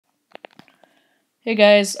Hey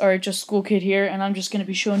guys, alright, just School Kid here, and I'm just going to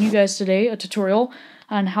be showing you guys today a tutorial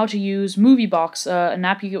on how to use MovieBox, an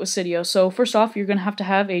app you get with Cydia. So first off, you're going to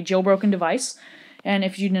have a jailbroken device, and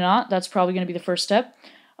if you do not, that's probably going to be the first step.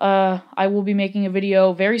 I will be making a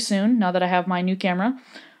video very soon, now that I have my new camera,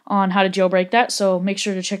 on how to jailbreak that, so make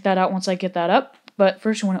sure to check that out once I get that up. But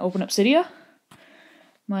first you want to open up Cydia.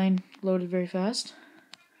 Mine loaded very fast.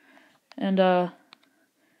 And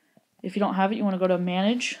if you don't have it, you want to go to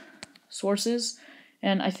Manage, Sources,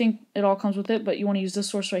 and I think it all comes with it, but you want to use this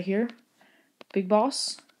source right here, Big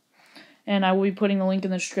Boss. And I will be putting the link in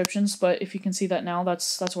the descriptions, but if you can see that now,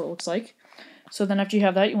 that's what it looks like. So then after you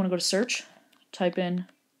have that, you want to go to search, type in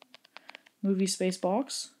movie space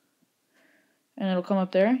box, and it'll come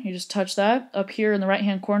up there. You just touch that. Up here in the right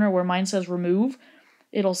hand corner where mine says remove,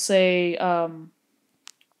 it'll say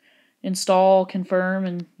install, confirm,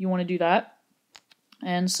 and you want to do that.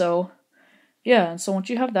 And so yeah, and so once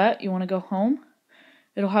you have that, you want to go home.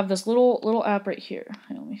 It'll have this little app right here.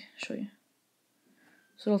 Let me show you.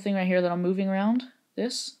 This little thing right here that I'm moving around.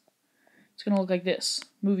 It's gonna look like this,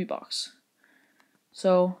 MovieBox.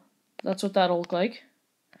 So that's what that'll look like.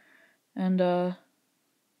 And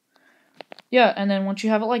yeah, and then once you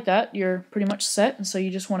have it like that, you're pretty much set. And so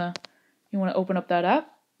you just wanna open up that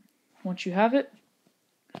app. Once you have it,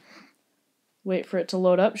 wait for it to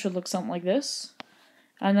load up. It should look something like this.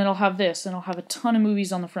 And then I'll have this, and I'll have a ton of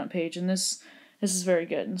movies on the front page, and this is very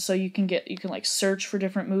good. And so you can like search for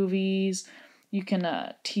different movies. You can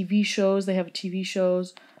TV shows. They have TV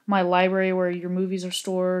shows. My library where your movies are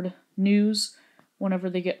stored. News, whenever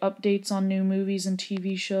they get updates on new movies and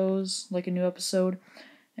TV shows, like a new episode.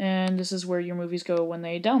 And this is where your movies go when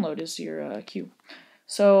they download, is your queue.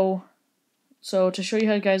 So to show you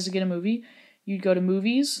how guys to get a movie, you'd go to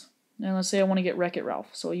Movies, and let's say I want to get Wreck-It Ralph.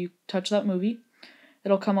 So you touch that movie.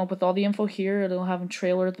 It'll come up with all the info here. It'll have a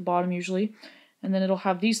trailer at the bottom usually. And then it'll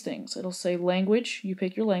have these things. It'll say language. You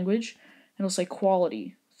pick your language. It'll say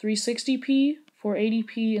quality. 360p,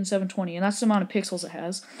 480p, and 720. And that's the amount of pixels it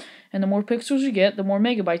has. And the more pixels you get, the more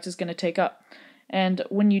megabytes it's going to take up. And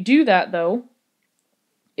when you do that, though,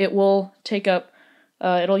 it will take up,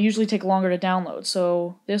 it'll usually take longer to download.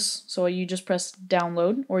 So you just press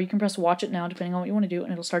download, or you can press watch it now, depending on what you want to do,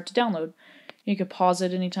 and it'll start to download. You can pause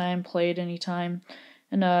it anytime, play it anytime.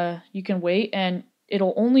 And you can wait, and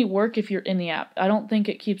it'll only work if you're in the app. I don't think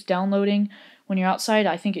it keeps downloading when you're outside.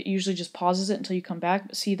 I think it usually just pauses it until you come back.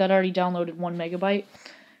 But see, that already downloaded 1 megabyte.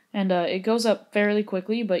 And it goes up fairly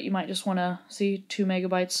quickly, but you might just want to see 2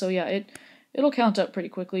 megabytes. So yeah, it'll count up pretty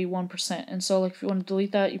quickly, 1%. And so like if you want to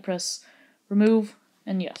delete that, you press remove,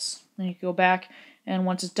 and yes. Then you can go back, and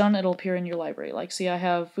once it's done, it'll appear in your library. Like see, I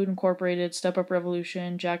have Food Incorporated, Step Up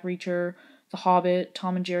Revolution, Jack Reacher, The Hobbit,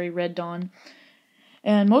 Tom and Jerry, Red Dawn.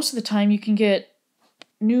 And most of the time you can get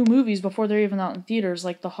new movies before they're even out in theaters,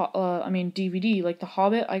 like DVD, like The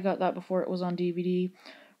Hobbit. I got that before it was on DVD.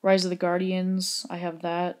 Rise of the Guardians, I have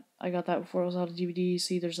that. I got that before it was out on DVD.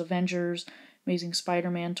 See, there's Avengers, Amazing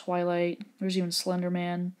Spider-Man, Twilight. There's even Slender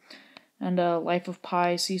Man, and Life of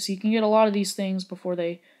Pi. See, so you can get a lot of these things before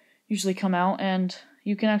they usually come out, and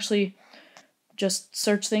you can actually just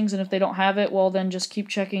search things, and if they don't have it, well, then just keep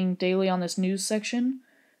checking daily on this news section,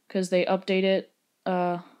 because they update it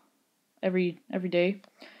every day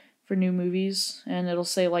for new movies, and it'll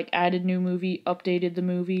say like added new movie, updated the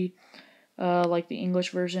movie, like the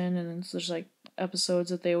English version, and then there's like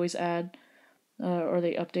episodes that they always add, or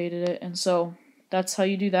they updated it, and so that's how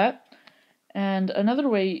you do that. And another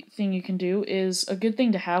thing you can do is, a good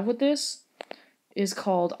thing to have with this is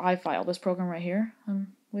called iFile. This program right here,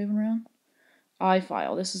 I'm waving around.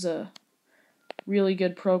 iFile. This is a really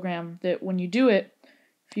good program that when you do it,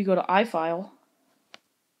 if you go to iFile,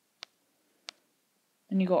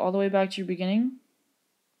 and you go all the way back to your beginning,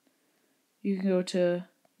 you can go to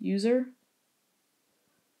User,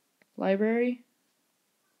 Library,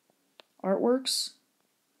 Artworks.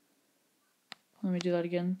 Let me do that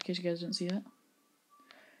again in case you guys didn't see that.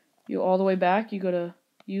 You go all the way back, you go to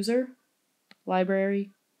User, Library,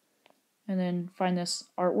 and then find this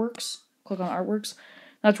Artworks. Click on Artworks.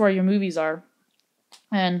 That's where your movies are.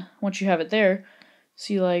 And once you have it there,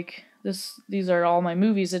 see like these are all my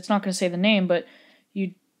movies. It's not going to say the name, but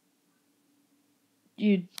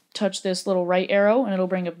you touch this little right arrow and it'll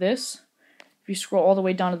bring up this. If you scroll all the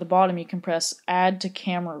way down to the bottom, you can press add to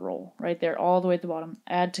camera roll right there, all the way at the bottom,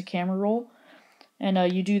 add to camera roll.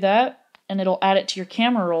 And you do that, and it'll add it to your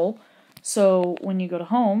camera roll. So when you go to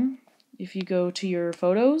home, if you go to your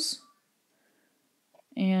photos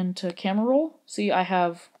and to camera roll, see I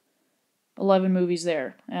have 11 movies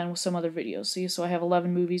there, and with some other videos. See, so I have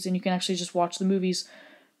 11 movies, and you can actually just watch the movies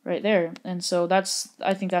right there. And so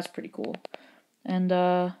I think that's pretty cool.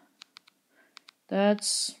 And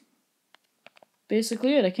that's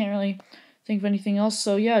basically it. I can't really think of anything else.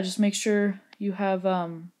 So yeah, just make sure you have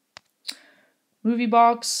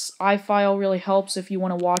MovieBox. iFile really helps if you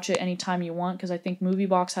want to watch it anytime you want, because I think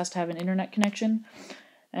MovieBox has to have an internet connection.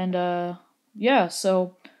 And yeah,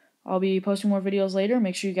 so I'll be posting more videos later.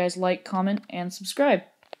 Make sure you guys like, comment, and subscribe.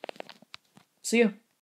 See you.